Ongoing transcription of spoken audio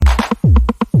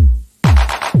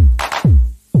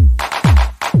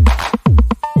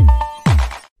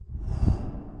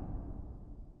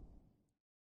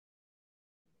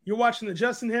watching the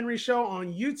Justin Henry Show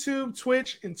on YouTube,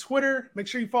 Twitch, and Twitter. Make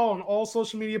sure you follow on all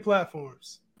social media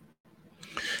platforms.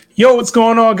 Yo, what's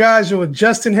going on, guys? You're with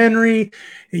Justin Henry,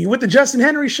 and you're with the Justin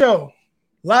Henry Show.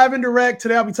 Live and direct.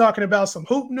 Today I'll be talking about some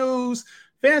hoop news,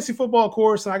 fantasy football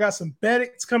course, and I got some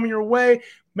bets coming your way.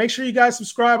 Make sure you guys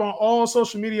subscribe on all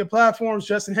social media platforms,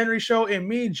 Justin Henry Show, and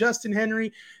me, Justin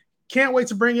Henry. Can't wait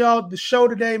to bring y'all the show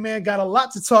today, man. Got a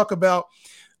lot to talk about.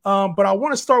 But I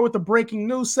want to start with the breaking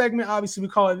news segment. Obviously, we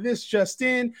call it This Just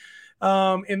In.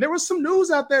 And there was some news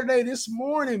out there today this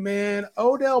morning, man.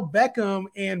 Odell Beckham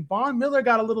and Von Miller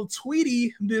got a little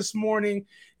tweety this morning.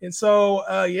 And so,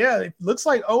 it looks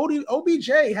like OBJ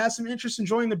has some interest in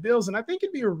joining the Bills. And I think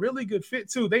it'd be a really good fit,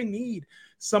 too. They need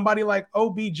somebody like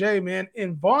OBJ, man.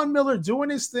 And Von Miller doing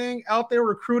his thing out there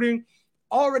recruiting,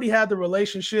 already had the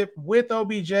relationship with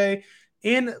OBJ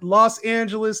in Los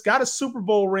Angeles, got a Super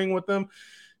Bowl ring with them.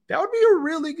 That would be a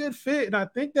really good fit. And I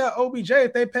think that OBJ,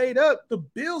 if they paid up, the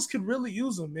Bills could really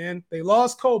use him, man. They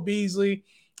lost Cole Beasley,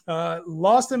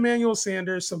 lost Emmanuel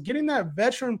Sanders. So getting that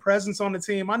veteran presence on the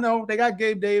team, I know they got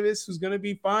Gabe Davis, who's going to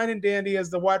be fine and dandy as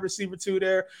the wide receiver 2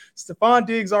 there. Stephon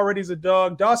Diggs already is a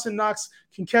dog. Dawson Knox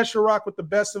can catch the rock with the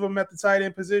best of them at the tight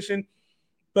end position.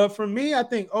 But for me, I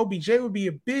think OBJ would be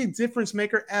a big difference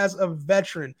maker as a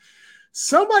veteran.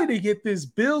 Somebody to get this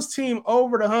Bills team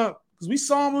over the hump. Because we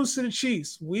saw them lose to the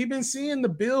Chiefs. We've been seeing the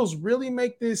Bills really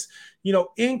make this,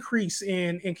 increase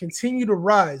and continue to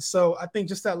rise. So I think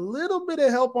just that little bit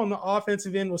of help on the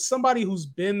offensive end with somebody who's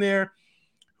been there,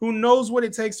 who knows what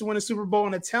it takes to win a Super Bowl,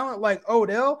 and a talent like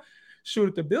Odell, shoot,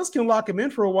 if the Bills can lock him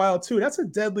in for a while too, that's a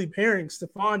deadly pairing.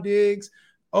 Stephon Diggs,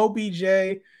 OBJ.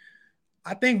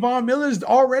 I think Von Miller's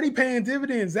already paying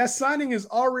dividends. That signing is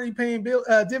already paying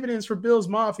dividends for Bills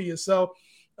Mafia. So,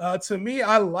 to me,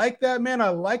 I like that, man. I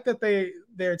like that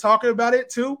they're talking about it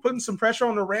too, putting some pressure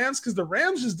on the Rams because the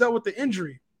Rams just dealt with the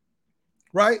injury,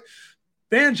 right?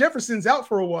 Van Jefferson's out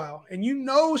for a while. And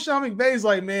Sean McVay's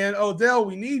like, man, Odell,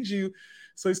 we need you.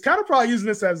 So he's kind of probably using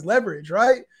this as leverage,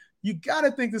 right? You got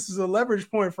to think this is a leverage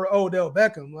point for Odell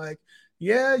Beckham. Like,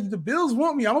 yeah, the Bills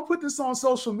want me. I'm going to put this on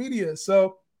social media.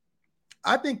 So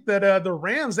I think that the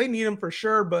Rams, they need him for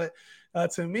sure. But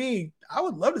to me, I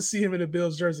would love to see him in a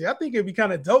Bills jersey. I think it'd be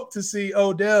kind of dope to see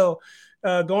Odell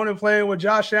going and playing with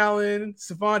Josh Allen,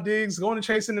 Stephon Diggs, going and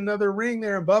chasing another ring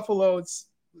there in Buffalo. It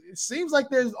seems like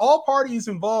there's all parties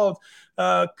involved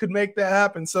could make that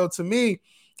happen. So to me,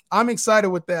 I'm excited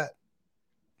with that.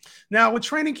 Now, with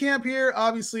training camp here,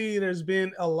 obviously there's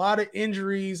been a lot of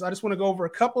injuries. I just want to go over a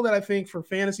couple that I think for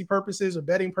fantasy purposes or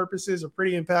betting purposes are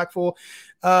pretty impactful.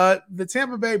 The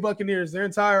Tampa Bay Buccaneers, their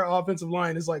entire offensive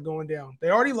line is like going down. They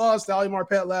already lost Ali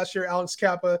Marpet last year, Alex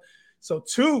Kappa. So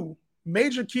 2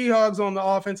 major key hogs on the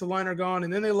offensive line are gone.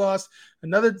 And then they lost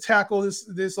another tackle this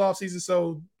offseason.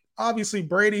 So obviously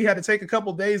Brady had to take a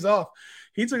couple days off.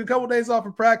 He took a couple days off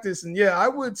of practice. And yeah, I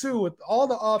would too, with all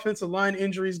the offensive line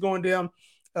injuries going down.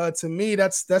 To me,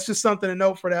 that's just something to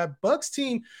note for that Bucs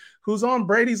team who's on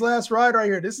Brady's last ride right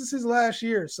here. This is his last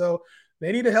year. So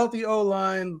they need a healthy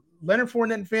O-line. Leonard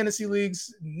Fournette in fantasy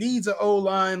leagues needs an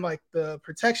O-line. Like, the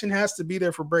protection has to be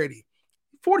there for Brady.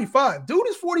 45. Dude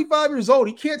is 45 years old.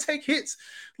 He can't take hits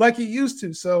like he used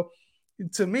to. So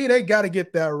to me, they got to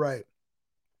get that right.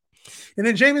 And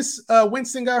then Jameis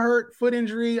Winston got hurt, foot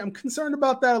injury. I'm concerned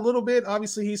about that a little bit.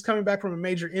 Obviously, he's coming back from a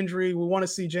major injury. We want to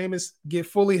see Jameis get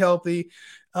fully healthy.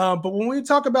 But when we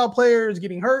talk about players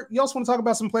getting hurt, you also want to talk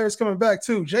about some players coming back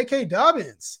too. J.K.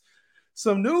 Dobbins.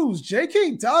 Some news.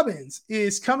 J.K. Dobbins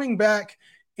is coming back,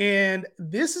 and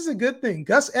this is a good thing.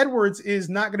 Gus Edwards is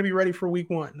not going to be ready for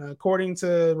week 1. According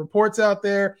to reports out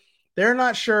there, they're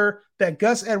not sure that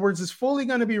Gus Edwards is fully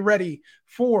going to be ready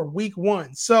for week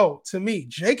 1. So to me,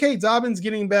 J.K. Dobbins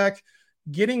getting back,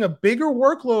 getting a bigger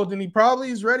workload than he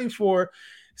probably is ready for,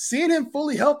 seeing him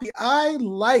fully healthy, I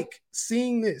like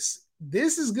seeing this.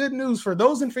 This is good news for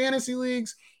those in fantasy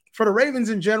leagues, for the Ravens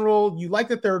in general. You like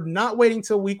that they're not waiting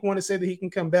till week 1 to say that he can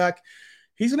come back.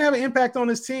 He's going to have an impact on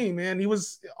his team, man. He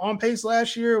was on pace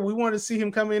last year. We wanted to see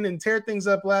him come in and tear things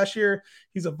up last year.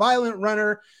 He's a violent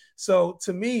runner. So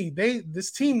to me,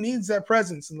 this team needs that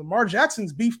presence. And Lamar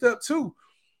Jackson's beefed up too.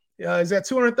 He's at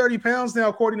 230 pounds now,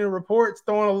 according to reports,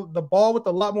 throwing the ball with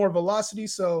a lot more velocity.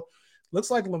 So looks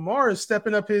like Lamar is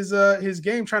stepping up his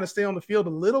game, trying to stay on the field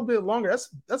a little bit longer.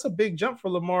 That's a big jump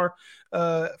for Lamar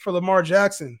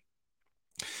Jackson.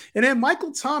 And then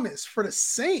Michael Thomas for the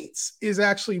Saints is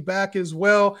actually back as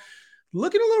well.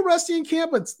 Looking a little rusty in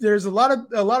camp, but there's a lot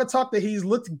of talk that he's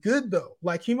looked good though.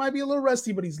 Like, he might be a little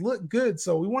rusty, but he's looked good.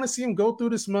 So we want to see him go through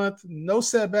this month. No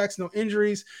setbacks, no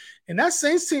injuries. And that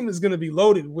Saints team is going to be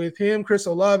loaded with him, Chris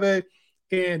Olave,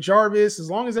 and Jarvis, as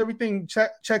long as everything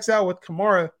checks out with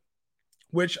Kamara,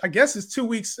 which I guess is 2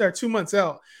 weeks or 2 months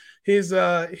out. His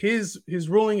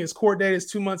ruling, his court date is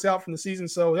 2 months out from the season,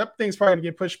 so that thing's probably gonna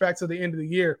get pushed back to the end of the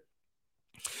year.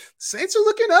 Saints are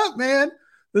looking up, man.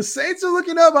 The Saints are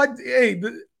looking up.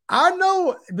 I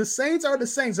know the Saints are the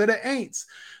Saints, they're the Aints,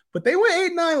 but they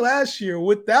went 8-9 last year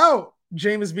without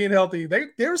Jameis being healthy. They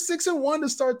were 6-1 to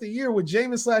start the year with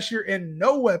Jameis last year and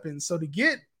no weapons. So to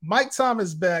get Mike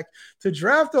Thomas back, to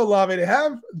draft Olave, to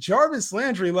have Jarvis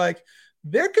Landry, like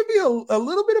there could be a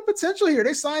little bit of potential here.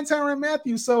 They signed Tyrann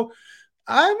Mathieu, so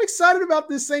I'm excited about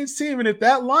this Saints team. And if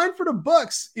that line for the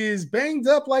Bucs is banged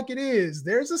up like it is,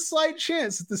 there's a slight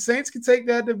chance that the Saints can take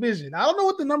that division. I don't know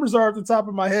what the numbers are at the top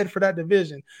of my head for that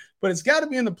division, but it's got to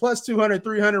be in the plus 200,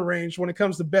 300 range when it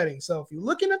comes to betting. So if you're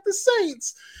looking at the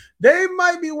Saints, they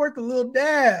might be worth a little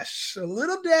dash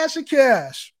of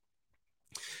cash.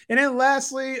 And then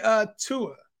lastly,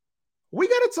 Tua. We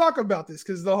got to talk about this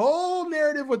because the whole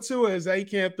narrative with Tua is that he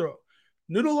can't throw.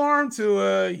 Noodle arm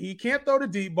Tua, he can't throw the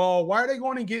deep ball. Why are they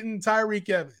going and getting Tyreek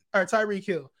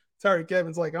Hill? Tyreek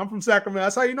Evans, like, I'm from Sacramento.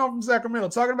 That's how you know I'm from Sacramento.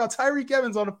 Talking about Tyreek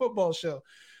Evans on a football show.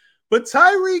 But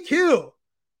Tyreek Hill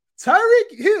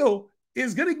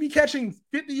is going to be catching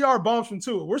 50-yard bombs from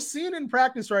Tua. We're seeing it in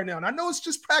practice right now. And I know it's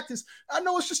just practice. I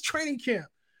know it's just training camp.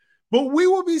 But we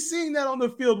will be seeing that on the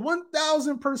field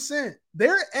 1,000%.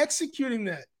 They're executing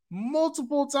that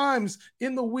multiple times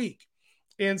in the week.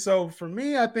 And so for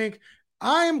me, I think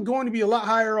I'm going to be a lot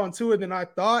higher on Tua than I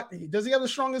thought. Does he have the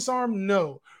strongest arm?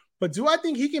 No. But do I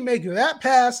think he can make that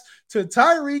pass to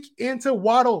Tyreek and to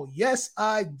Waddle? Yes,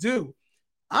 I do.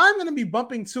 I'm going to be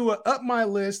bumping Tua up my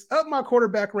list, up my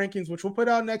quarterback rankings, which we'll put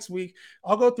out next week.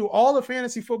 I'll go through all the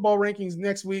fantasy football rankings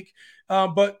next week.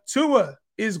 But Tua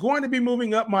is going to be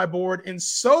moving up my board, and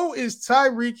so is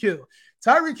Tyreek Hill.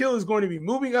 Tyreek Hill is going to be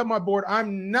moving up my board.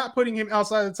 I'm not putting him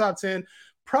outside of the top 10,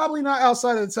 probably not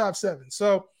outside of the top 7.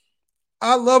 So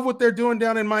I love what they're doing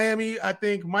down in Miami. I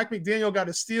think Mike McDaniel got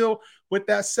a steal with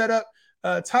that setup.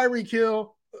 Tyreek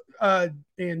Hill and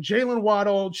Jalen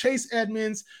Waddle, Chase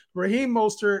Edmonds, Raheem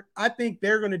Mostert, I think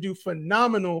they're going to do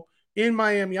phenomenal in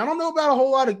Miami. I don't know about a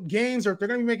whole lot of games or if they're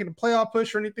going to be making a playoff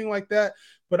push or anything like that,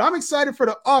 but I'm excited for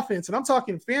the offense, and I'm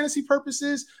talking fantasy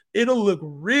purposes. It'll look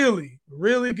really,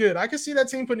 really good. I can see that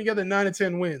team putting together 9 to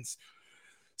 10 wins.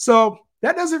 So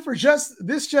that does it for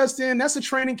just in. That's the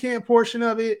training camp portion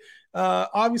of it.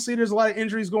 Obviously, there's a lot of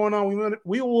injuries going on.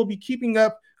 We will be keeping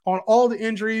up on all the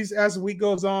injuries as the week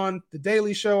goes on. The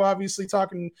Daily Show, obviously,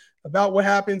 talking about what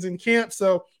happens in camp.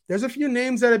 So there's a few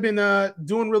names that have been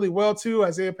doing really well, too.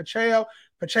 Isaiah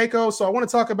Pacheco. So I want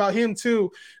to talk about him,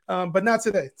 too, but not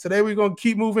today. Today, we're going to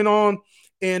keep moving on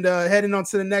and heading on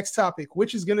to the next topic,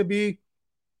 which is going to be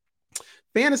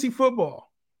fantasy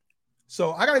football.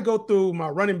 So I got to go through my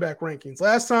running back rankings.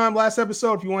 Last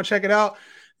episode, if you want to check it out,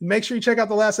 make sure you check out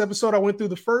the last episode. I went through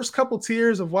the first couple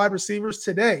tiers of wide receivers.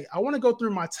 Today, I want to go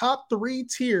through my top 3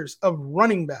 tiers of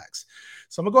running backs.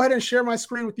 So I'm going to go ahead and share my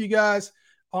screen with you guys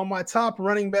on my top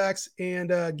running backs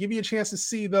and give you a chance to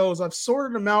see those. I've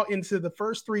sorted them out into the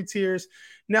first 3 tiers.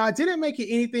 Now, I didn't make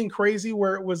it anything crazy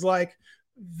where it was like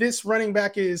this running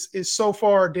back is so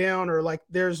far down, or like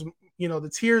there's,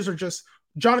 the tiers are just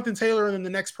Jonathan Taylor and then the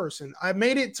next person. I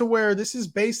made it to where this is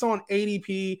based on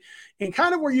ADP and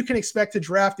kind of where you can expect to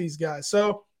draft these guys.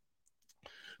 So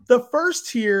the first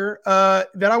tier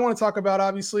that I want to talk about,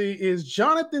 obviously, is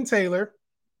Jonathan Taylor,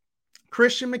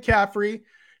 Christian McCaffrey,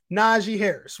 Najee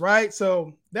Harris, right?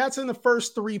 So that's in the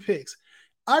first 3 picks.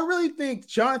 I really think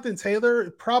Jonathan Taylor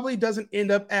probably doesn't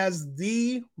end up as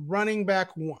the running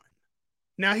back 1.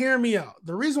 Now, hear me out.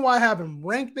 The reason why I have him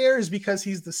ranked there is because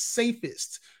he's the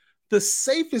safest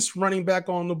running back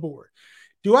on the board.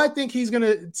 Do I think he's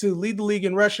going to lead the league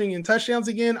in rushing and touchdowns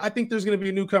again? I think there's going to be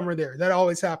a newcomer there. That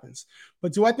always happens.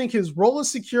 But do I think his role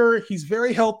is secure? He's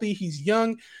very healthy. He's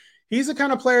young. He's the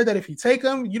kind of player that if you take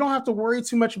him, you don't have to worry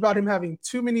too much about him having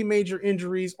too many major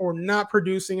injuries or not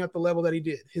producing at the level that he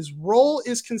did. His role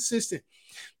is consistent.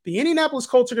 The Indianapolis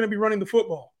Colts are going to be running the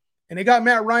football, and they got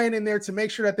Matt Ryan in there to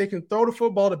make sure that they can throw the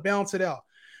football to balance it out.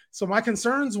 So my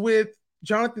concerns with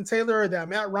Jonathan Taylor, that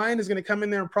Matt Ryan is going to come in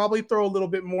there and probably throw a little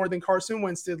bit more than Carson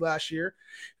Wentz did last year.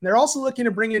 And they're also looking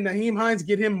to bring in Nyheim Hines,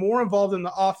 get him more involved in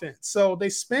the offense. So they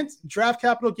spent draft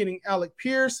capital getting Alec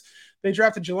Pierce. They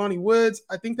drafted Jelani Woods.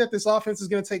 I think that this offense is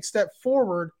going to take a step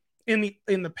forward in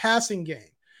the passing game.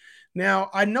 Now,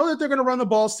 I know that they're going to run the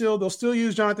ball still. They'll still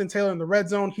use Jonathan Taylor in the red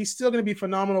zone. He's still going to be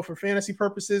phenomenal for fantasy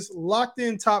purposes. Locked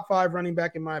in top 5 running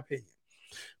back, in my opinion.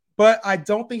 But I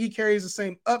don't think he carries the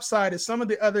same upside as some of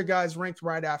the other guys ranked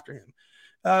right after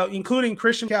him, including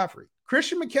Christian McCaffrey.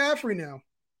 Christian McCaffrey now,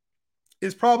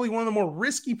 is probably one of the more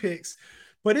risky picks,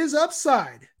 but his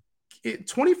upside,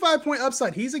 25-point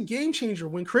upside, he's a game changer.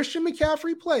 When Christian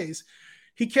McCaffrey plays,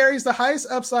 he carries the highest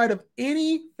upside of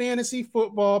any fantasy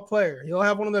football player. He'll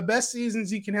have one of the best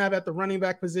seasons you can have at the running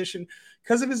back position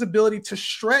because of his ability to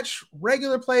stretch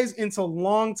regular plays into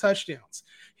long touchdowns.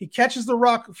 He catches the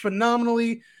rock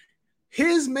phenomenally.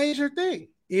 His major thing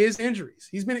is injuries.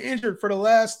 He's been injured for the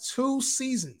last 2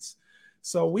 seasons.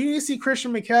 So we need to see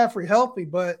Christian McCaffrey healthy,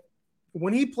 but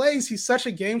when he plays, he's such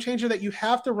a game changer that you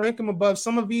have to rank him above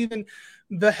some of even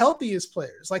the healthiest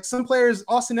players. Like some players,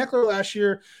 Austin Ekeler last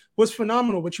year was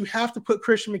phenomenal, but you have to put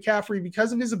Christian McCaffrey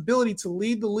because of his ability to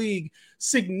lead the league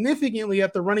significantly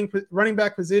at the running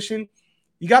back position.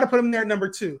 You got to put him there at number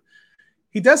 2.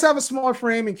 He does have a smaller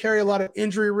frame and carry a lot of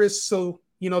injury risks. So,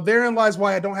 therein lies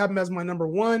why I don't have him as my number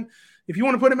 1. If you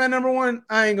want to put him at number 1,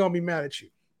 I ain't going to be mad at you.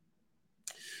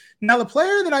 Now, the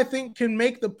player that I think can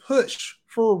make the push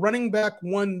for running back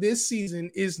 1 this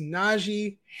season is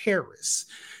Najee Harris.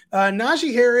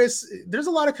 Najee Harris, there's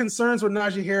a lot of concerns with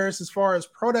Najee Harris as far as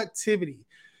productivity.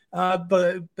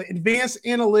 The advanced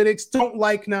analytics don't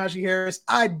like Najee Harris.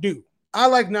 I do. I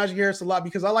like Najee Harris a lot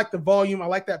because I like the volume. I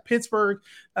like that Pittsburgh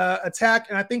attack,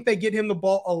 and I think they get him the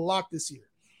ball a lot this year.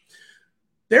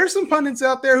 There's some pundits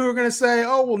out there who are going to say,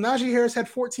 oh, well, Najee Harris had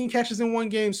 14 catches in 1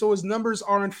 game, so his numbers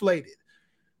are inflated.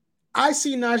 I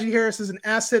see Najee Harris as an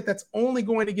asset that's only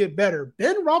going to get better.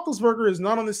 Ben Roethlisberger is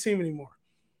not on this team anymore.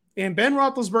 And Ben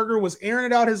Roethlisberger was airing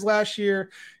it out his last year,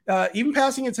 even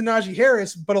passing it to Najee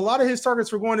Harris, but a lot of his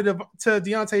targets were going to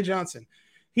Deontay Johnson.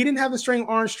 He didn't have the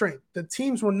arm strength. The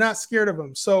teams were not scared of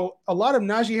him. So a lot of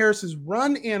Najee Harris's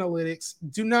run analytics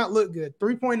do not look good.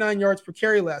 3.9 yards per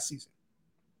carry last season.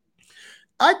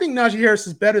 I think Najee Harris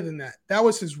is better than that. That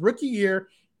was his rookie year.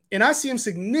 And I see him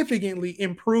significantly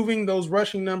improving those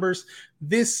rushing numbers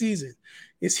this season.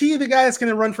 Is he the guy that's going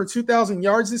to run for 2,000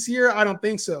 yards this year? I don't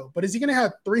think so. But is he going to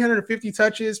have 350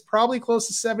 touches, probably close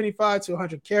to 75 to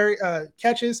 100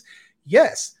 catches?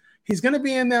 Yes, he's going to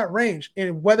be in that range.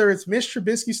 And whether it's Mitch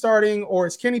Trubisky starting or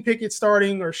it's Kenny Pickett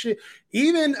starting or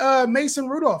even Mason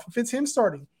Rudolph, if it's him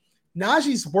starting,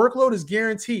 Najee's workload is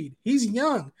guaranteed. He's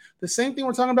young. The same thing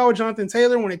we're talking about with Jonathan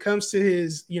Taylor when it comes to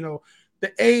his,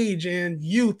 the age and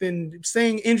youth and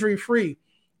staying injury-free.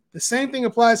 The same thing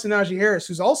applies to Najee Harris,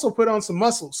 who's also put on some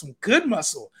muscle, some good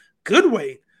muscle, good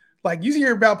weight. Like you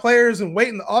hear about players and weight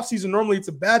in the offseason, normally it's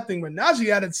a bad thing, but Najee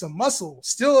added some muscle,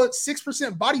 still at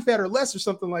 6% body fat or less or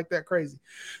something like that crazy.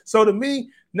 So to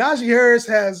me, Najee Harris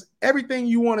has everything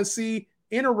you want to see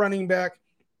in a running back.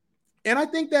 And I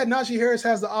think that Najee Harris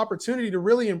has the opportunity to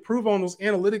really improve on those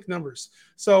analytic numbers.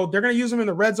 So they're going to use him in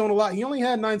the red zone a lot. He only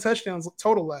had 9 touchdowns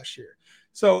total last year.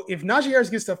 So if Najee Harris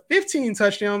gets to 15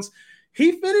 touchdowns,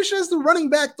 he finished as the running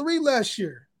back 3 last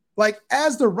year. Like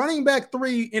as the running back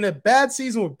 3 in a bad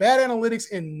season with bad analytics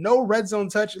and no red zone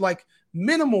touch, like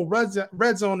minimal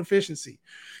red zone efficiency.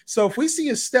 So if we see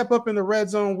a step up in the red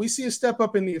zone, we see a step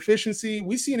up in the efficiency,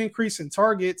 we see an increase in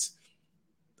targets,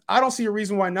 I don't see a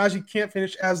reason why Najee can't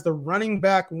finish as the running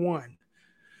back 1.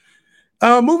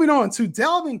 Moving on to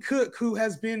Dalvin Cook, who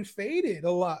has been faded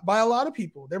a lot by a lot of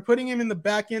people. They're putting him in the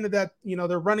back end of that,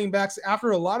 their running backs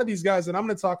after a lot of these guys that I'm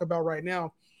going to talk about right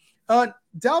now.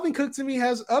 Dalvin Cook to me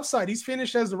has upside. He's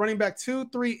finished as the running back 2,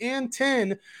 3, and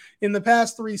 10 in the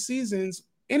past 3 seasons,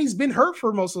 and he's been hurt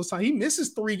for most of those time. He misses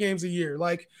 3 games a year.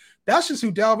 Like that's just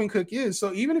who Dalvin Cook is.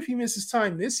 So even if he misses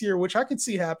time this year, which I could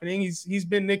see happening, he's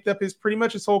been nicked up pretty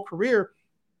much his whole career.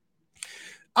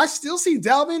 I still see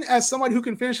Dalvin as somebody who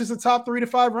can finish as a top 3 to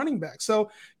 5 running back. So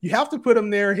you have to put him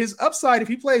there. His upside, if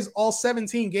he plays all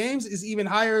 17 games, is even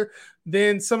higher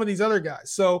than some of these other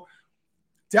guys. So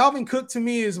Dalvin Cook to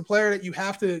me is a player that you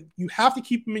have to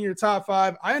keep him in your top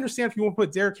 5. I understand if you want to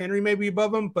put Derrick Henry maybe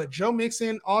above him, but Joe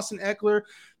Mixon, Austin Ekeler,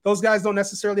 those guys don't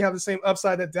necessarily have the same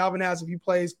upside that Dalvin has if he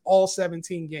plays all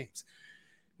 17 games.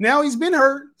 Now he's been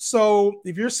hurt, so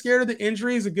if you're scared of the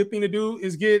injuries, a good thing to do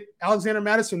is get Alexander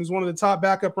Mattison, who's one of the top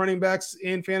backup running backs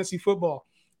in fantasy football.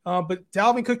 But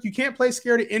Dalvin Cook, you can't play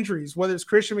scared of injuries, whether it's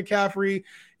Christian McCaffrey,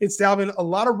 it's Dalvin. A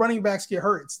lot of running backs get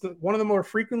hurt. It's one of the more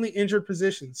frequently injured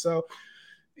positions. So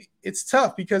it's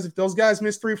tough because if those guys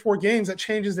miss 3 or 4 games, that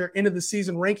changes their end of the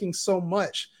season ranking so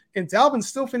much. And Dalvin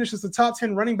still finishes the top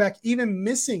 10 running back, even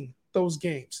missing those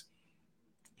games.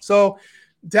 So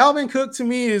Dalvin Cook to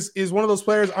me is one of those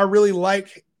players I really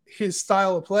like his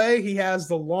style of play. He has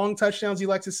the long touchdowns you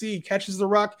like to see. He catches the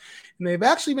rock. And they've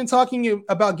actually been talking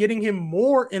about getting him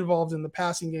more involved in the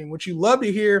passing game, which you love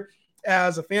to hear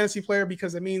as a fantasy player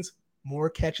because it means more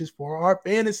catches for our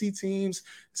fantasy teams,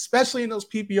 especially in those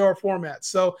PPR formats.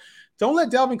 So don't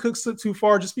let Dalvin Cook slip too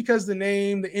far just because the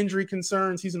name, the injury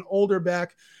concerns. He's an older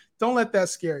back. don't let that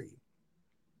scare you.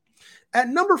 At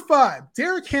number 5,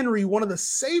 Derrick Henry, one of the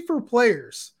safer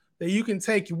players that you can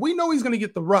take. We know he's going to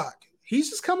get the rock. He's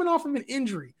just coming off of an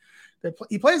injury.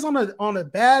 He plays on a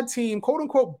bad team, quote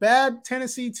unquote, bad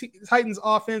Tennessee Titans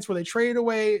offense where they traded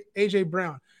away A.J.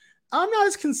 Brown. I'm not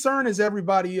as concerned as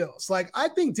everybody else. Like, I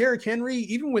think Derrick Henry,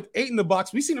 even with 8 in the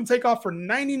box, we've seen him take off for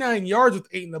 99 yards with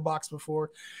 8 in the box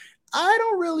before. I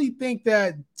don't really think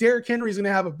that Derrick Henry is going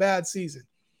to have a bad season.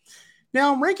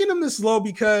 Now, I'm ranking him this low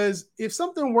because if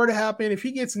something were to happen, if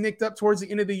he gets nicked up towards the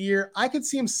end of the year, I could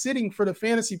see him sitting for the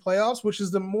fantasy playoffs, which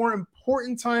is the more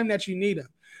important time that you need him.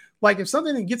 Like, if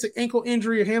something gets an ankle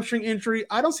injury or hamstring injury,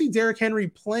 I don't see Derrick Henry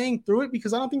playing through it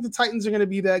because I don't think the Titans are going to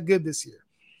be that good this year.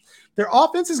 Their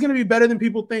offense is going to be better than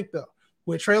people think, though,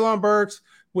 with Treylon Burks,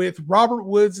 with Robert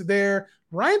Woods there.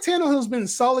 Ryan Tannehill's been a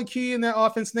solid key in that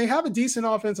offense, and they have a decent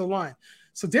offensive line.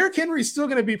 So Derrick Henry is still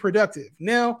going to be productive.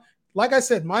 Now, like I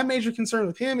said, my major concern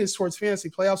with him is towards fantasy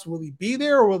playoffs. Will he be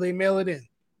there or will they mail it in?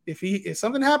 If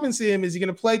something happens to him, is he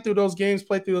going to play through those games,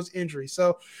 play through those injuries?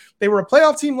 So they were a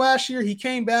playoff team last year. He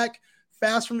came back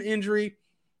fast from injury.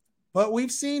 But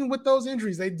we've seen with those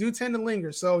injuries, they do tend to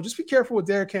linger. So just be careful with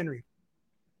Derrick Henry.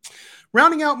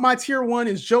 Rounding out my tier 1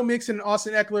 is Joe Mixon and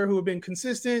Austin Ekeler, who have been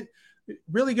consistent,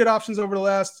 really good options over the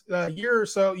last year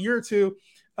or two.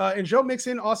 And Joe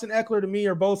Mixon, Austin Ekeler, to me,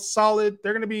 are both solid.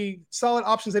 They're going to be solid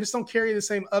options. They just don't carry the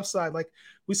same upside. Like,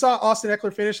 we saw Austin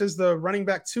Ekeler finish as the running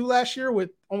back 2 last year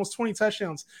with almost 20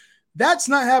 touchdowns. That's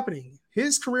not happening.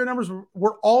 His career numbers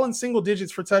were all in single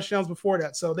digits for touchdowns before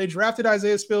that. So they drafted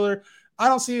Isaiah Spiller. I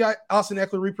don't see Austin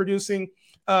Ekeler reproducing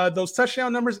those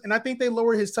touchdown numbers. And I think they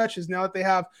lower his touches now that they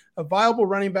have a viable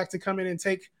running back to come in and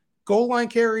take goal line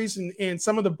carries and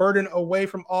some of the burden away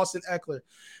from Austin Ekeler.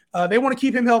 They want to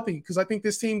keep him healthy because I think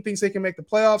this team thinks they can make the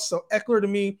playoffs. So Ekeler, to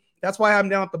me, that's why I have him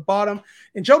down at the bottom.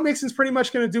 And Joe Mixon's pretty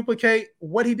much going to duplicate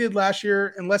what he did last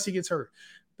year unless he gets hurt.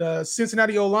 The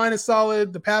Cincinnati O-line is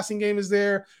solid. The passing game is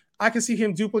there. I can see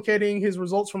him duplicating his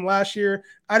results from last year.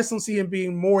 I just don't see him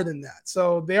being more than that.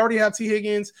 So they already have T.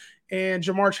 Higgins and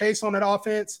Jamar Chase on that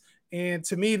offense. And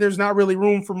to me, there's not really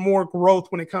room for more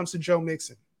growth when it comes to Joe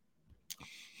Mixon.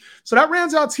 So that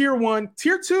rounds out tier 1.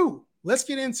 Tier 2, let's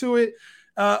get into it.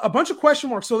 A bunch of question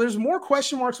marks. So there's more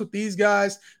question marks with these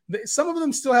guys. Some of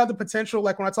them still have the potential,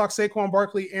 like when I talk Saquon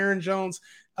Barkley, Aaron Jones,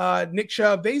 Nick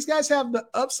Chubb. These guys have the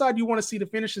upside you want to see to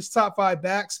finish as top 5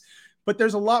 backs, but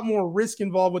there's a lot more risk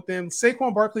involved with them.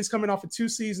 Saquon Barkley's coming off of 2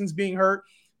 seasons being hurt,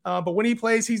 but when he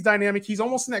plays, he's dynamic. He's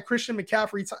almost in that Christian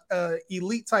McCaffrey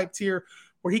elite type tier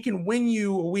where he can win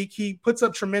you a week. He puts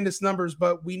up tremendous numbers,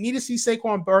 but we need to see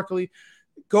Saquon Barkley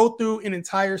go through an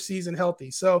entire season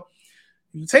healthy. So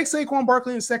you take Saquon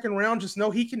Barkley in the second round, just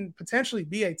know he can potentially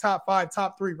be a top 5,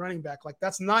 top 3 running back. Like,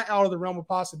 that's not out of the realm of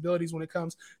possibilities when it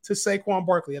comes to Saquon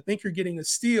Barkley. I think you're getting a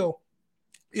steal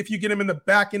if you get him in the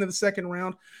back end of the second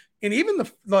round. And even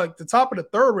the top of the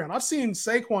third round, I've seen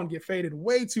Saquon get faded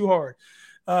way too hard.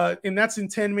 And that's in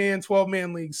 10-man,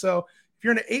 12-man leagues. So if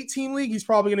you're in an 18 league, he's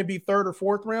probably going to be 3rd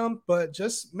or 4th round, but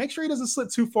just make sure he doesn't slip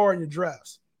too far in your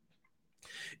drafts.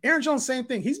 Aaron Jones, same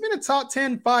thing. He's been a top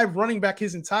 10-5 running back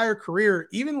his entire career,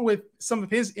 even with some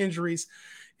of his injuries.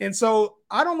 And so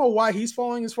I don't know why he's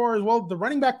falling as far as well. The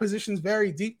running back position is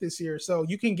very deep this year. So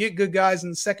you can get good guys in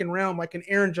the second round, like an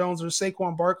Aaron Jones or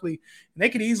Saquon Barkley, and they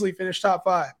could easily finish top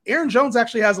 5. Aaron Jones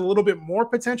actually has a little bit more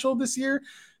potential this year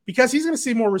because he's going to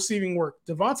see more receiving work.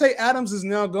 Devontae Adams is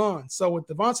now gone. So with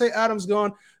Devontae Adams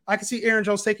gone, I can see Aaron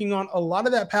Jones taking on a lot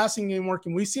of that passing game work.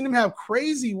 And we've seen him have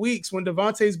crazy weeks when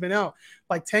Devontae's been out,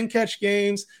 like 10-catch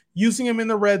games, using him in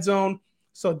the red zone.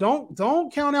 So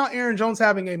don't count out Aaron Jones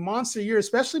having a monster year,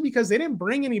 especially because they didn't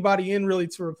bring anybody in really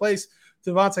to replace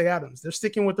Devontae Adams. They're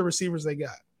sticking with the receivers they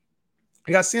got.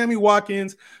 I got Sammy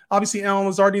Watkins. Obviously, Allen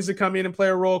Lazard needs to come in and play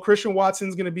a role. Christian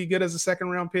Watson's going to be good as a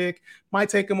second-round pick. Might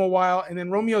take him a while. And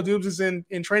then Romeo Doubs is in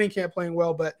training camp playing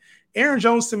well. But Aaron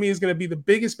Jones, to me, is going to be the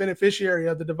biggest beneficiary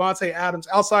of the Devontae Adams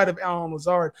outside of Allen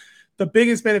Lazard. The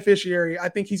biggest beneficiary. I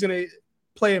think he's going to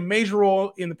play a major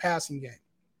role in the passing game.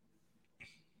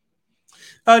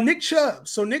 Nick Chubb.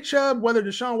 So Nick Chubb, whether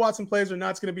Deshaun Watson plays or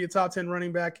not, is going to be a top 10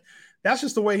 running back. That's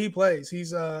just the way he plays.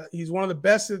 He's one of the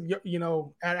best,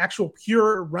 at actual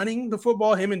pure running the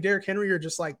football. Him and Derrick Henry are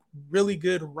just like really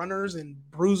good runners and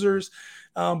bruisers.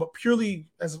 But purely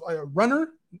as a runner,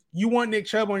 you want Nick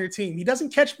Chubb on your team. He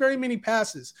doesn't catch very many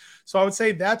passes. So I would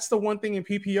say that's the one thing in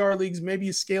PPR leagues. Maybe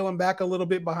you scale him back a little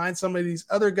bit behind some of these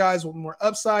other guys with more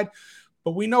upside.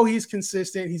 But we know he's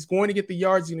consistent. He's going to get the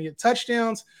yards. He's going to get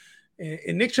touchdowns.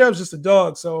 And Nick Chubb's just a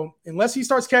dog. So unless he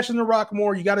starts catching the rock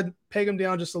more, you got to peg him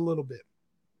down just a little bit.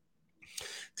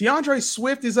 DeAndre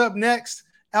Swift is up next.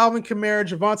 Alvin Kamara,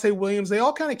 Javonte Williams, they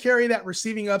all kind of carry that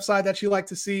receiving upside that you like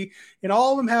to see, and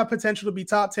all of them have potential to be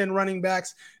top 10 running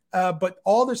backs. But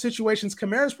all their situations,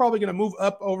 Kamara is probably going to move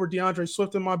up over DeAndre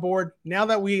Swift on my board now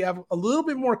that we have a little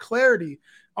bit more clarity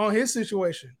on his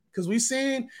situation. Because we've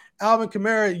seen Alvin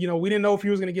Kamara, we didn't know if he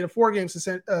was going to get a 4-game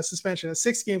suspension, a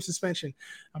 6-game suspension.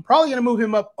 I'm probably going to move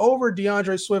him up over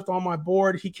DeAndre Swift on my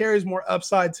board. He carries more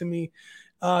upside to me.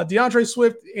 DeAndre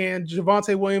Swift and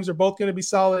Javonte Williams are both going to be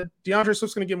solid. DeAndre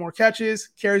Swift's going to get more catches,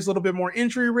 carries a little bit more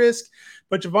injury risk,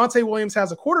 but Javonte Williams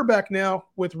has a quarterback now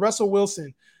with Russell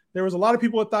Wilson. There was a lot of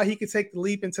people that thought he could take the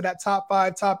leap into that top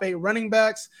 5, top 8 running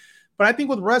backs, but I think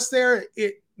with Russ there,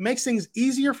 it makes things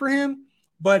easier for him,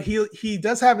 but he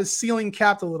does have his ceiling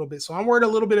capped a little bit. So I'm worried a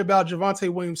little bit about Javonte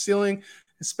Williams' ceiling,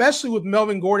 especially with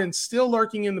Melvin Gordon still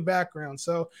lurking in the background.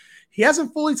 So he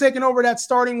hasn't fully taken over that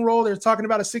starting role. They're talking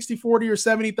about a 60-40 or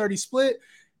 70-30 split.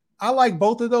 I like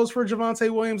both of those for Javonte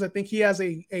Williams. I think he has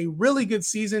a really good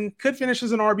season. Could finish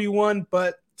as an RB1,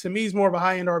 but to me, he's more of a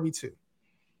high-end RB2.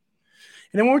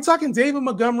 And then when we're talking David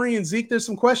Montgomery and Zeke, there's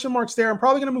some question marks there. I'm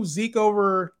probably going to move Zeke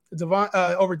over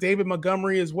David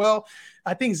Montgomery as well.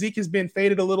 I think Zeke has been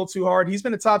faded a little too hard. He's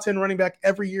been a top 10 running back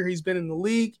every year he's been in the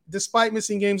league, despite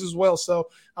missing games as well. So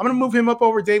I'm going to move him up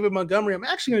over David Montgomery. I'm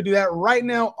actually going to do that right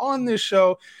now on this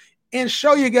show and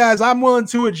show you guys I'm willing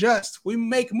to adjust. We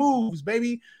make moves,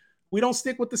 baby. We don't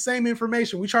stick with the same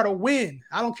information. We try to win.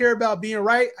 I don't care about being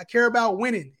right. I care about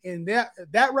winning. And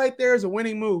that right there is a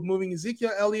winning move, moving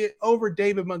Ezekiel Elliott over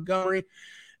David Montgomery.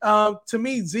 To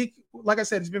me, Zeke, like I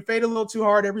said, he's been faded a little too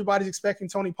hard. Everybody's expecting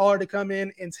Tony Pollard to come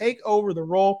in and take over the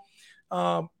role.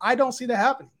 I don't see that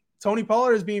happening. Tony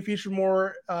Pollard is being featured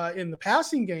more in the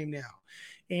passing game now,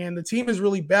 and the team is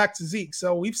really back to Zeke.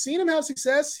 So we've seen him have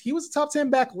success. He was a top 10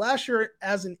 back last year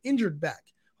as an injured back.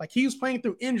 Like, he was playing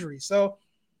through injury. So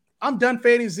I'm done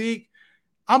fading Zeke.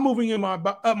 I'm moving him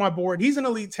up my board. He's an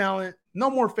elite talent. No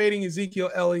more fading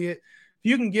Ezekiel Elliott. If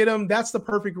you can get him, that's the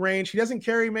perfect range. He doesn't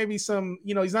carry maybe some,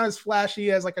 he's not as flashy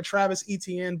as like a Travis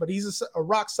Etienne, but he's a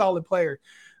rock solid player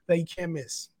that you can't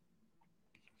miss.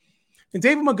 And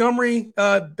David Montgomery,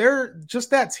 they're just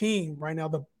that team right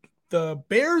now. The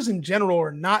Bears in general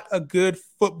are not a good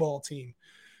football team.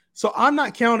 So I'm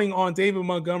not counting on David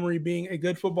Montgomery being a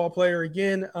good football player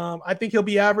again. I think he'll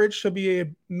be average. He'll be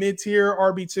a mid-tier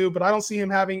RB2, but I don't see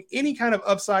him having any kind of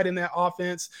upside in that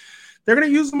offense. They're going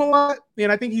to use him a lot,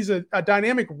 and I think he's a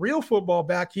dynamic, real football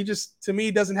back. He just, to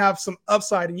me, doesn't have some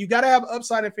upside, and you got to have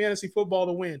upside in fantasy football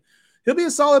to win. He'll be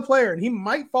a solid player, and he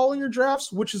might fall in your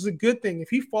drafts, which is a good thing. If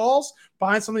he falls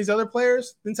behind some of these other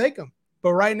players, then take him.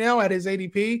 But right now, at his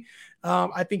ADP,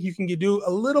 I think you can do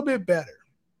a little bit better.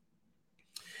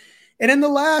 And then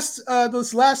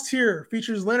this last tier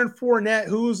features Leonard Fournette,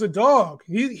 who's a dog.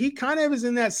 He kind of is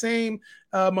in that same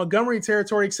Montgomery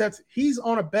territory, except he's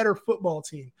on a better football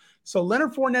team. So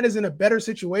Leonard Fournette is in a better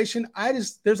situation.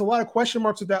 There's a lot of question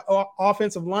marks with that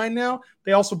offensive line now.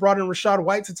 They also brought in Rachaad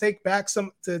White to take back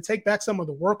some of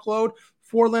the workload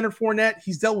for Leonard Fournette.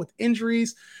 He's dealt with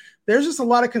injuries. There's just a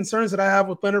lot of concerns that I have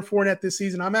with Leonard Fournette this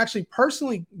season. I'm actually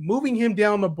personally moving him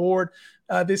down the board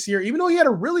this year, even though he had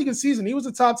a really good season. He was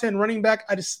a top 10 running back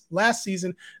last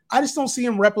season. I just don't see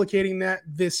him replicating that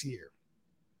this year.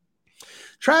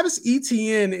 Travis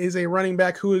Etienne is a running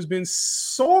back who has been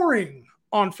soaring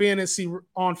on fantasy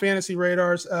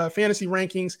radars, fantasy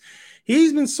rankings.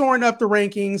 He's been soaring up the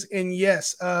rankings, and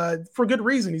yes, for good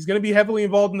reason. He's going to be heavily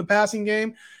involved in the passing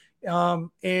game,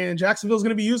 and Jacksonville's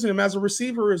going to be using him as a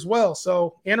receiver as well,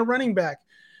 and a running back.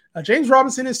 James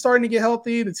Robinson is starting to get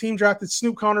healthy. The team drafted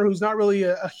Snoop Conner, who's not really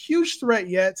a huge threat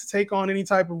yet to take on any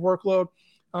type of workload.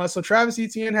 So Travis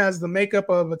Etienne has the makeup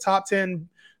of a top 10.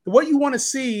 What you want to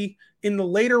see in the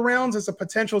later rounds is a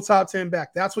potential top 10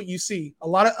 back. That's what you see. A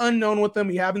lot of unknown with him.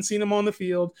 We haven't seen him on the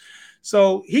field.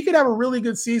 So he could have a really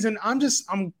good season.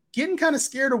 I'm getting kind of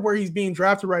scared of where he's being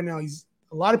drafted right now.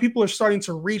 A lot of people are starting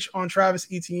to reach on Travis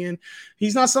Etienne.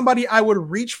 He's not somebody I would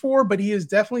reach for, but he is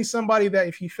definitely somebody that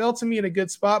if he fell to me in a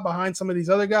good spot behind some of these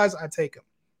other guys, I'd take him.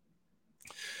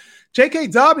 J.K.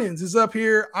 Dobbins is up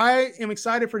here. I am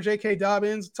excited for J.K.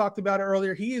 Dobbins. Talked about it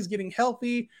earlier. He is getting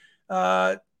healthy.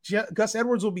 Gus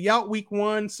Edwards will be out week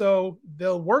 1, so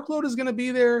the workload is going to be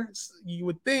there. You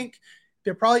would think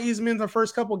they'll probably ease him in the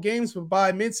first couple of games, but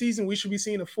by midseason, we should be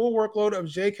seeing a full workload of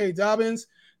J.K. Dobbins,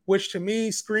 which to me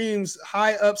screams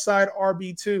high upside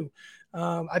RB2.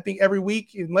 I think every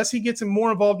week, unless he gets him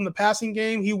more involved in the passing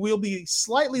game, he will be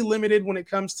slightly limited when it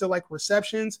comes to like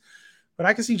receptions. But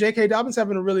I can see J.K. Dobbins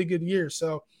having a really good year.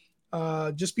 So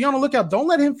Just be on the lookout. Don't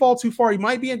let him fall too far. He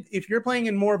might be, if you're playing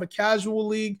in more of a casual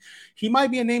league, he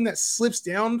might be a name that slips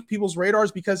down people's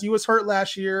radars because he was hurt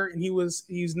last year and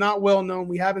he's not well known.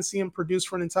 We haven't seen him produce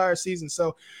for an entire season.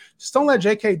 So just don't let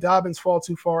J.K. Dobbins fall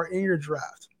too far in your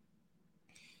draft.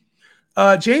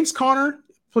 James Conner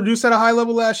produced at a high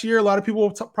level last year. A lot of people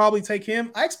will probably take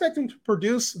him. I expect him to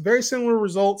produce very similar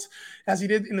results as he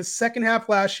did in the second half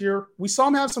last year. We saw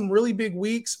him have some really big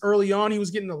weeks early on. He was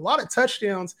getting a lot of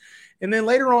touchdowns. And then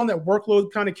later on, that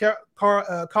workload kind of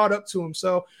caught up to him.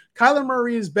 So Kyler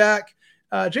Murray is back.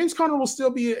 James Conner will still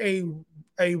be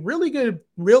a really good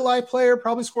real-life player,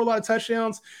 probably score a lot of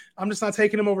touchdowns. I'm just not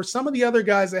taking him over some of the other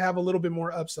guys that have a little bit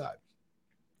more upside.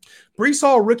 Breece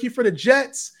Hall, rookie for the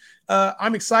Jets.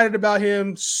 I'm excited about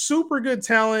him. Super good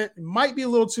talent. Might be a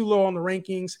little too low on the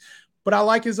rankings, but I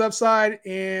like his upside.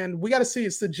 And we got to see.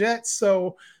 It's the Jets.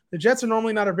 So the Jets are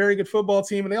normally not a very good football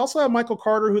team. And they also have Michael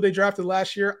Carter, who they drafted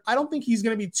last year. I don't think he's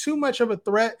going to be too much of a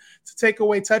threat to take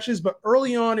away touches, but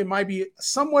early on, it might be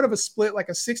somewhat of a split, like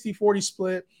a 60-40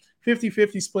 split,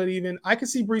 50-50 split even. I can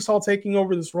see Breece Hall taking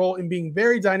over this role and being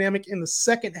very dynamic in the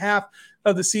second half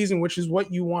of the season, which is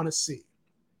what you want to see.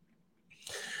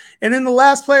 And then the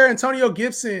last player, Antonio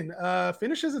Gibson,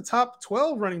 finished as a top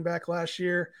 12 running back last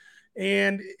year.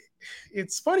 And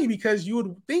it's funny because you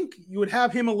would think you would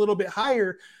have him a little bit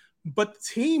higher, but the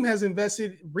team has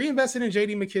reinvested in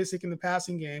J.D. McKissick in the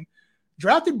passing game,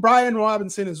 drafted Brian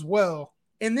Robinson as well,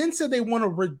 and then said they want to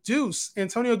reduce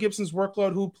Antonio Gibson's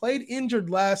workload, who played injured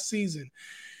last season.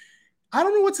 I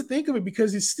don't know what to think of it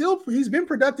because he's been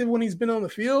productive when he's been on the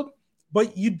field.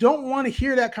 But you don't want to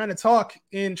hear that kind of talk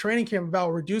in training camp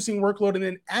about reducing workload and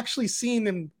then actually seeing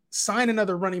them sign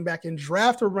another running back and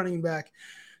draft a running back.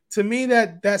 To me,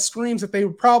 that screams that they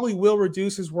probably will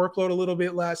reduce his workload a little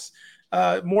bit less,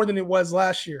 more than it was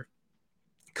last year.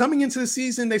 Coming into the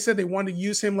season, they said they wanted to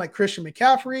use him like Christian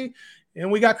McCaffrey,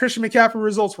 and we got Christian McCaffrey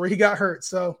results where he got hurt.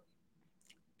 So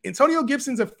Antonio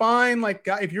Gibson's a fine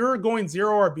guy. If you're going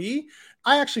 0 RB,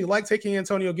 I actually like taking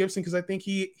Antonio Gibson because I think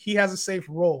he has a safe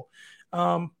role.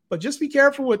 But just be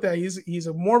careful with that. He's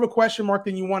a more of a question mark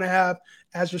than you want to have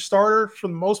as your starter for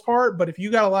the most part. But if you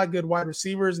got a lot of good wide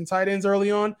receivers and tight ends early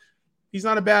on, he's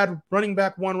not a bad running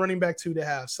back 1, running back 2 to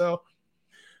have. So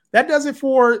that does it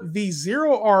for the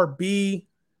 0 RB.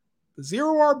 The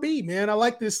 0 RB, man. I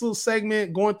like this little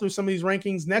segment going through some of these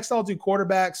rankings. Next, I'll do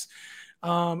quarterbacks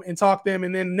and talk them.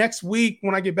 And then next week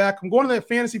when I get back, I'm going to the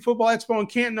Fantasy Football Expo in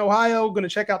Canton, Ohio. Going to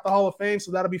check out the Hall of Fame,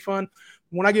 so that'll be fun.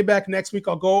 When I get back next week,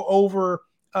 I'll go over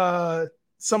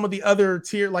some of the other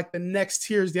tier, like the next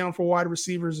tiers down for wide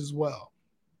receivers as well.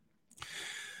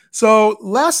 So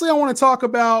lastly, I want to talk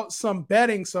about some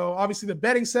betting. So obviously the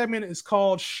betting segment is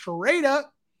called Straight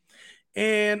Up.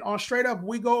 And on Straight Up,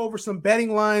 we go over some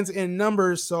betting lines and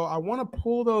numbers. So I want to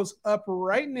pull those up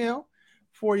right now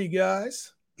for you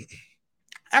guys.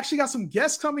 Actually got some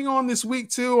guests coming on this week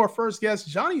too. Our first guest,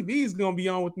 Johnny V, is going to be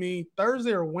on with me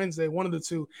Thursday or Wednesday, one of the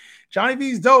two. Johnny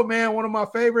V's dope, man. One of my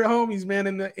favorite homies, man,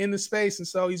 in the space. And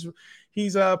so he's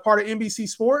a part of NBC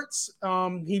Sports.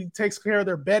 He takes care of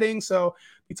their betting. So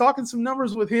be talking some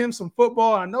numbers with him, some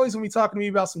football. I know he's going to be talking to me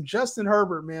about some Justin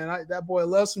Herbert, man. That boy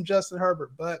loves some Justin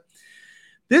Herbert. But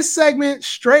this segment,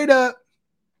 Straight Up,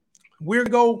 we're going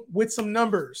to go with some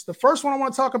numbers. The first one I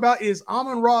want to talk about is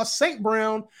Amon-Ra St.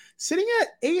 Brown, sitting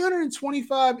at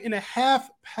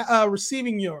 825.5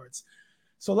 receiving yards.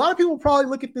 So a lot of people probably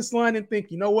look at this line and think,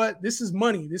 you know what? This is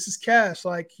money. This is cash.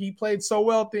 Like, he played so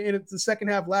well at the end of the second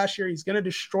half last year. He's going to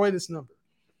destroy this number.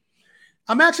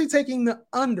 I'm actually taking the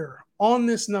under on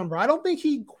this number. I don't think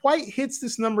he quite hits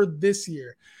this number this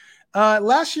year.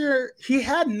 Last year, he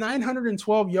had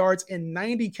 912 yards and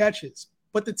 90 catches.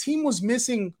 But the team was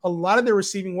missing a lot of their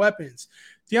receiving weapons.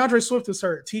 DeAndre Swift was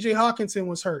hurt. TJ Hawkinson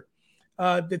was hurt.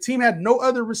 The team had no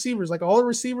other receivers. Like, all the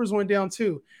receivers went down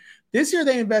too. This year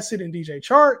they invested in DJ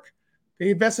Chark. They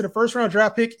invested a first-round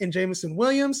draft pick in Jameson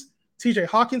Williams. TJ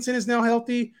Hawkinson is now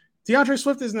healthy. DeAndre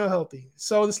Swift is now healthy.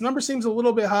 So this number seems a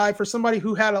little bit high for somebody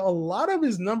who had a lot of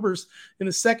his numbers in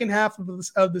the second half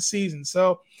of the season.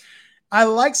 So I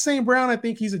like St. Brown. I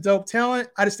think he's a dope talent.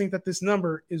 I just think that this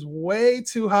number is way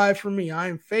too high for me. I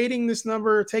am fading this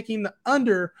number, taking the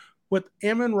under with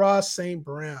Amon-Ra St.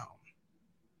 Brown.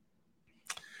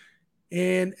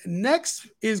 And next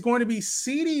is going to be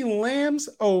CeeDee Lamb's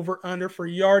over-under for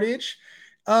yardage.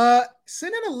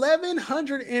 Sitting at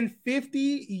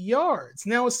 1,150 yards.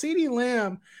 Now, with CeeDee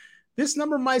Lamb, this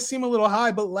number might seem a little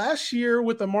high, but last year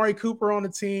with Amari Cooper on the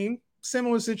team,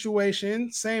 similar situation,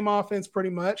 same offense pretty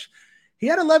much. He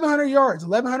had 1,100 yards,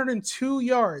 1,102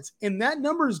 yards, and that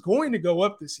number is going to go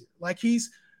up this year. Like,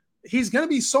 he's he's going to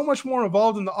be so much more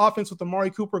involved in the offense with Amari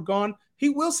Cooper gone. He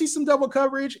will see some double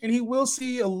coverage, and he will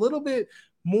see a little bit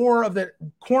more of that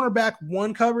cornerback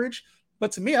one coverage.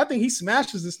 But to me, I think he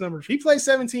smashes this number. If he plays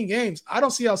 17 games, I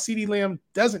don't see how CeeDee Lamb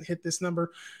doesn't hit this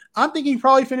number. I'm thinking he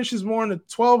probably finishes more in the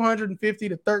 1,250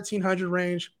 to 1,300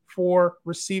 range for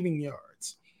receiving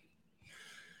yards.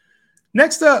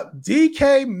 Next up,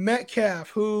 DK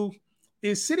Metcalf, who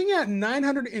is sitting at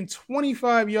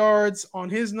 925 yards on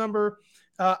his number.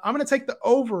 I'm going to take the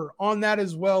over on that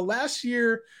as well. Last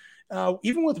year,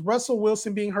 even with Russell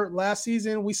Wilson being hurt last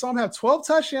season, we saw him have 12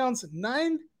 touchdowns,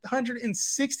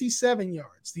 967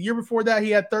 yards. The year before that,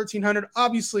 he had 1,300.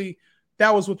 Obviously,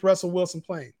 that was with Russell Wilson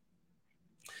playing.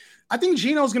 I think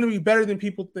Geno's going to be better than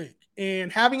people think.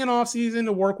 And having an offseason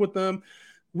to work with them,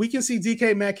 we can see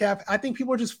DK Metcalf. I think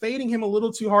people are just fading him a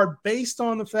little too hard based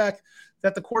on the fact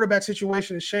that the quarterback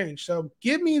situation has changed. So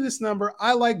give me this number.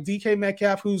 I like DK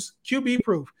Metcalf, who's QB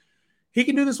proof. He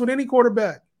can do this with any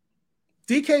quarterback.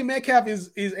 DK Metcalf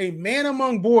is a man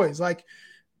among boys. Like,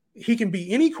 he can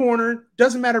be any corner.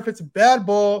 Doesn't matter if it's a bad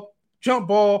ball, jump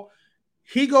ball.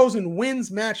 He goes and wins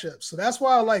matchups. So that's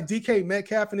why I like DK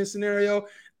Metcalf in this scenario.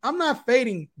 I'm not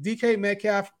fading DK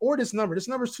Metcalf or this number. This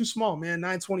number is too small, man,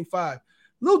 925. A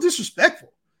little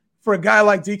disrespectful for a guy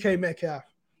like DK Metcalf.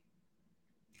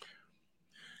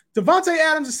 Davante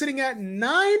Adams is sitting at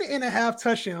 9.5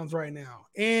 touchdowns right now.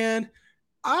 And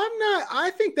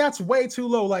I think that's way too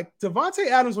low. Like, Davante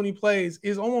Adams, when he plays,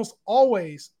 is almost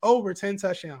always over 10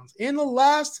 touchdowns. In the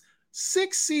last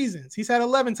 6 seasons, he's had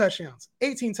 11 touchdowns,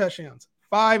 18 touchdowns,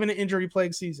 5 in an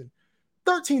injury-plagued season,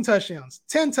 13 touchdowns,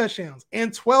 10 touchdowns,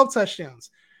 and 12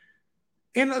 touchdowns.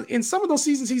 And in some of those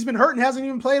seasons, he's been hurt and hasn't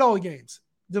even played all the games.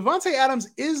 Davante Adams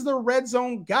is the red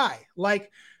zone guy.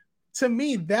 Like, to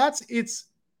me,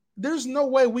 there's no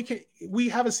way we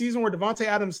have a season where Davante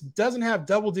Adams doesn't have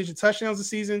double-digit touchdowns this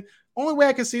season. Only way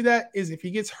I can see that is if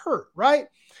he gets hurt, right?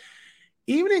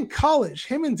 Even in college,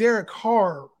 him and Derek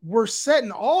Carr were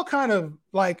setting all kind of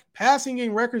like passing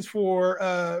game records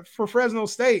for Fresno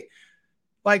State.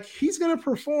 Like, he's going to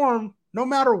perform no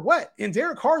matter what. And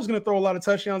Derek Carr is going to throw a lot of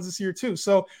touchdowns this year too.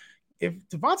 So if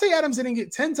Davante Adams didn't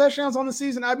get 10 touchdowns on the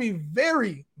season, I'd be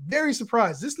very, very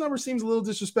surprised. This number seems a little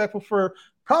disrespectful for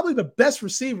probably the best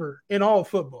receiver in all of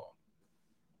football.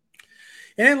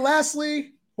 And then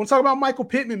lastly, we'll talk about Michael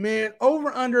Pittman, man.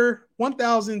 Over under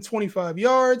 1,025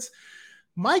 yards.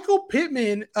 Michael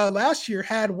Pittman last year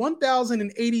had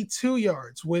 1,082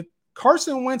 yards with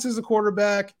Carson Wentz as a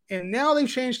quarterback, and now they've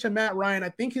changed to Matt Ryan. I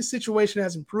think his situation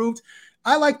has improved.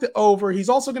 I like the over. He's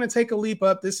also going to take a leap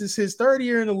up. This is his 3rd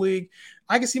year in the league.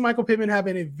 I can see Michael Pittman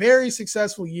having a very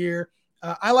successful year.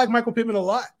 I like Michael Pittman a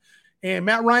lot. And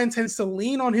Matt Ryan tends to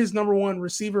lean on his number one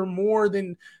receiver more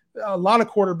than a lot of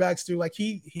quarterbacks do. Like,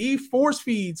 he force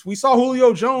feeds. We saw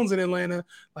Julio Jones in Atlanta.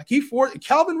 Like,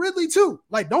 Calvin Ridley too.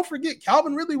 Like, don't forget,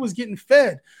 Calvin Ridley was getting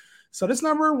fed. So this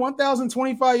number,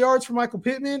 1,025 yards for Michael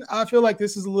Pittman, I feel like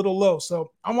this is a little low.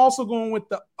 So I'm also going with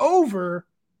the over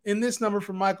in this number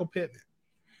for Michael Pittman.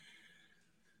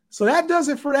 So that does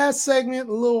it for that segment,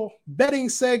 a little betting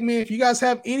segment. If you guys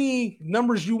have any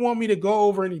numbers you want me to go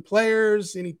over, any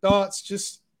players, any thoughts,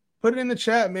 just put it in the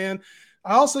chat, man.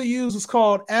 I also use what's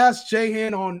called Ask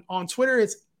Jhen on Twitter.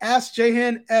 It's Ask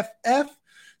Jhen FF.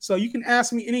 So you can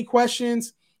ask me any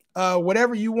questions,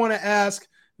 whatever you want to ask.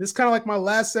 This is kind of like my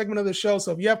last segment of the show.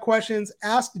 So if you have questions,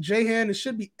 Ask Jhen. It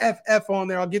should be FF on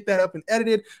there. I'll get that up and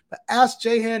edited. But Ask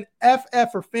Jhen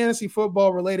FF for fantasy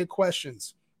football related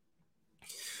questions.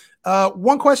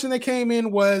 One question that came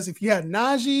in was, if you had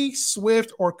Najee,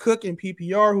 Swift, or Cook in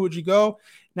PPR, who would you go?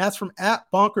 And that's from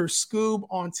 @BonkersScoob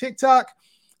on TikTok.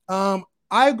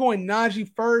 I'm going Najee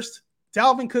first,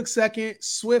 Dalvin Cook second,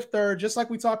 Swift third, just like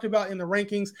we talked about in the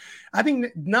rankings. I think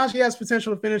Najee has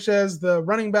potential to finish as the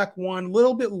running back one, a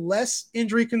little bit less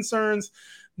injury concerns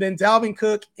than Dalvin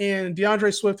Cook and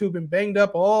DeAndre Swift, who've been banged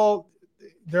up all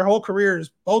their whole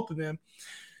careers, both of them.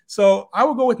 So I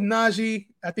would go with Najee.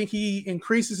 I think he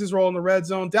increases his role in the red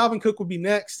zone. Dalvin Cook would be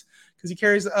next because he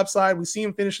carries the upside. We see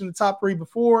him finish in the top 3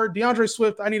 before. DeAndre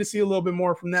Swift, I need to see a little bit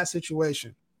more from that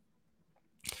situation.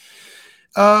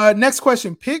 Next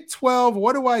question. Pick 12.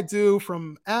 What do I do?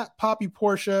 From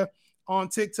 @PoppyPortia on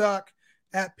TikTok.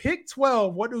 At pick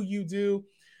 12, what do you do?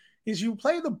 Is you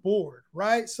play the board,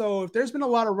 right? So if there's been a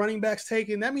lot of running backs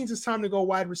taken, that means it's time to go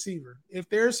wide receiver. If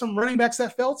there's some running backs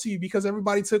that fell to you because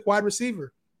everybody took wide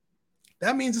receiver,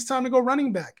 that means it's time to go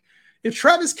running back. If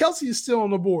Travis Kelce is still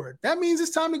on the board, that means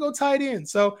it's time to go tight end.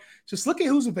 So just look at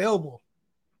who's available.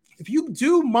 If you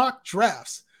do mock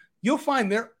drafts, you'll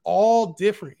find they're all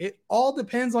different. It all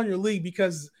depends on your league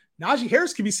because Najee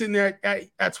Harris could be sitting there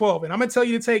at 12, and I'm going to tell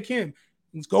you to take him.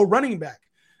 Let's go running back.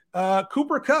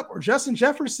 Cooper Kupp or Justin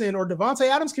Jefferson or Devontae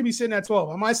Adams could be sitting at 12.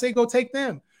 I might say go take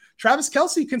them. Travis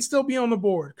Kelce can still be on the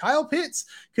board. Kyle Pitts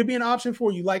could be an option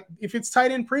for you. Like if it's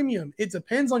tight end premium, it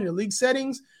depends on your league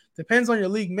settings, depends on your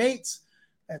league mates.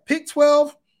 At pick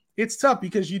 12, it's tough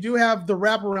because you do have the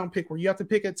wraparound pick where you have to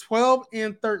pick at 12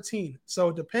 and 13. So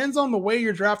it depends on the way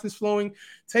your draft is flowing.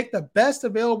 Take the best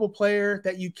available player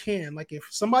that you can. Like if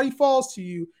somebody falls to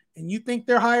you and you think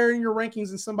they're higher in your rankings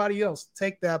than somebody else,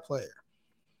 take that player.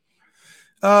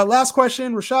 Last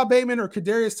question, Rashad Bateman or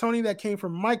Kadarius Toney? That came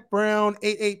from Mike Brown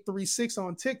 8836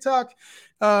 on TikTok.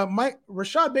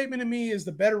 Rashad Bateman to me is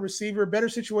the better receiver, better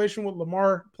situation with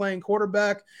Lamar playing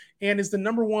quarterback, and is the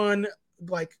number one,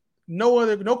 like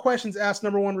no questions asked,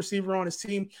 number one receiver on his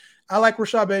team. I like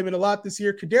Rashad Bateman a lot this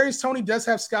year. Kadarius Toney does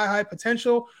have sky high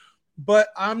potential, but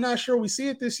I'm not sure we see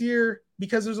it this year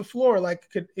because there's a floor. Like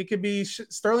it could be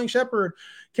Sterling Shepard,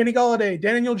 Kenny Golladay,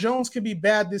 Daniel Jones could be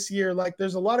bad this year. Like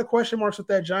there's a lot of question marks with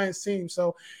that Giants team.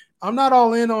 So I'm not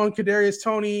all in on Kadarius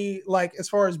Toney, like as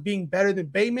far as being better than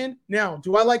Bateman. Now,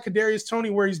 do I like Kadarius Toney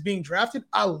where he's being drafted?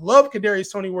 I love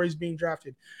Kadarius Toney where he's being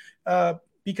drafted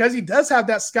because he does have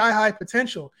that sky high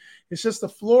potential. It's just the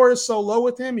floor is so low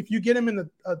with him. If you get him in the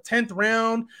 10th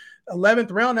round,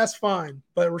 11th round, that's fine.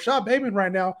 But Rashad Bateman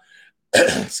right now,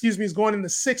 excuse me, is going in the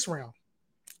 6th round.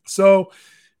 So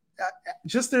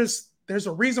just there's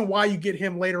a reason why you get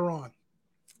him later on.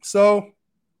 So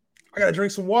I got to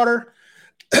drink some water.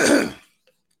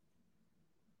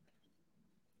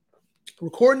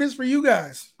 Recording this for you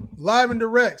guys live and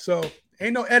direct. So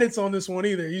ain't no edits on this one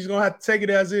either. You're just going to have to take it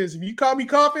as is. If you caught me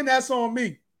coughing, that's on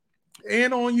me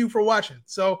and on you for watching.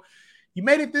 So you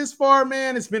made it this far,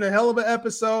 man. It's been a hell of an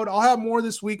episode. I'll have more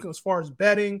this week as far as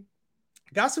betting.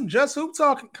 Got some Just Hoop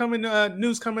Talk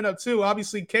news coming up too.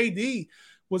 Obviously, KD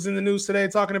was in the news today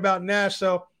talking about Nash.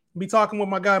 So I'll be talking with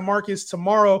my guy Marcus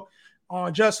tomorrow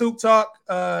on Just Hoop Talk.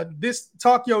 This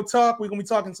Talk Yo Talk, we're gonna be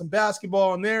talking some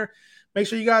basketball on there. Make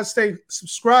sure you guys stay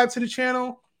subscribed to the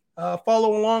channel.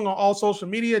 Follow along on all social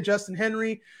media. Justin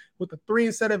Henry with the 3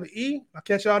 instead of an E. I'll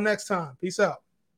catch y'all next time. Peace out.